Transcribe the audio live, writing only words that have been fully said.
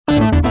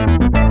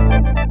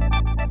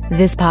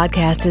This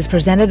podcast is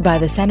presented by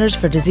the Centers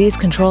for Disease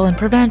Control and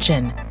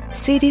Prevention.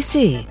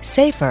 CDC,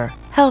 safer,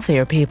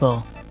 healthier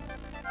people.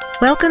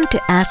 Welcome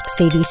to Ask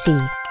CDC,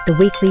 the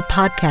weekly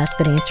podcast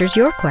that answers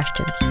your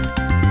questions.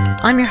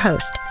 I'm your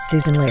host,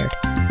 Susan Laird.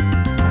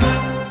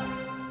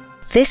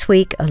 This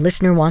week, a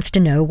listener wants to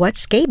know what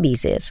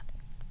scabies is.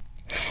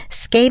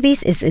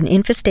 Scabies is an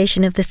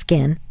infestation of the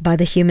skin by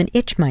the human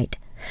itch mite.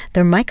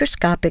 The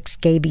microscopic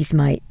scabies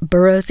mite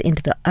burrows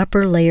into the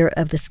upper layer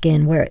of the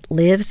skin where it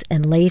lives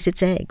and lays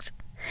its eggs.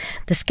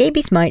 The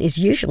scabies mite is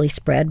usually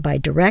spread by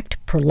direct,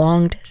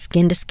 prolonged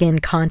skin-to-skin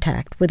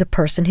contact with a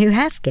person who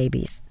has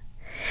scabies.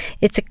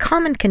 It's a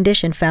common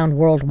condition found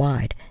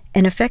worldwide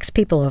and affects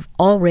people of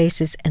all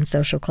races and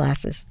social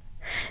classes.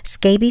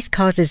 Scabies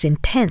causes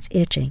intense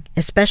itching,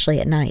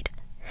 especially at night.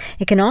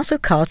 It can also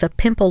cause a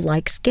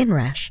pimple-like skin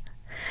rash.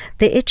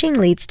 The itching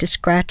leads to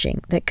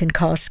scratching that can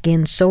cause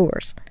skin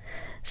sores.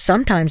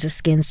 Sometimes a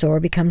skin sore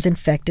becomes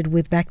infected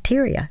with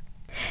bacteria.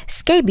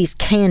 Scabies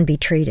can be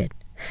treated.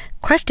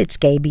 Crested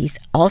scabies,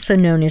 also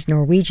known as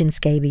Norwegian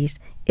scabies,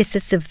 is a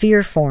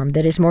severe form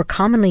that is more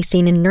commonly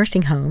seen in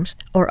nursing homes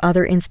or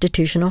other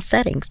institutional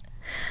settings.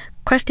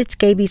 Crested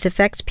scabies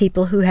affects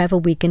people who have a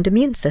weakened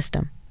immune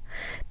system.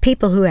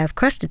 People who have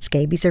crested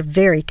scabies are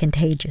very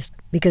contagious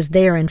because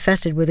they are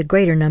infested with a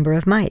greater number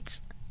of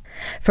mites.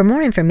 For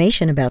more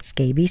information about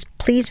scabies,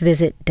 please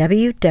visit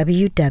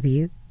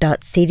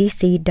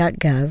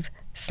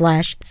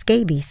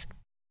www.cdc.gov/scabies.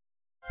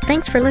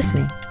 Thanks for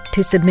listening.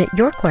 To submit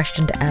your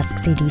question to Ask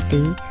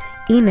CDC,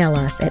 email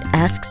us at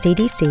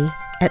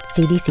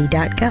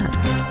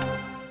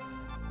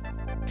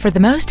askcdc@cdc.gov. For the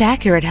most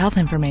accurate health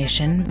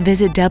information,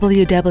 visit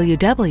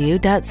www.cdc.gov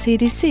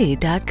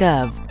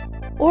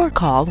or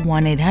call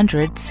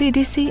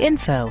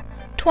 1-800-CDC-INFO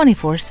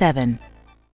 24/7.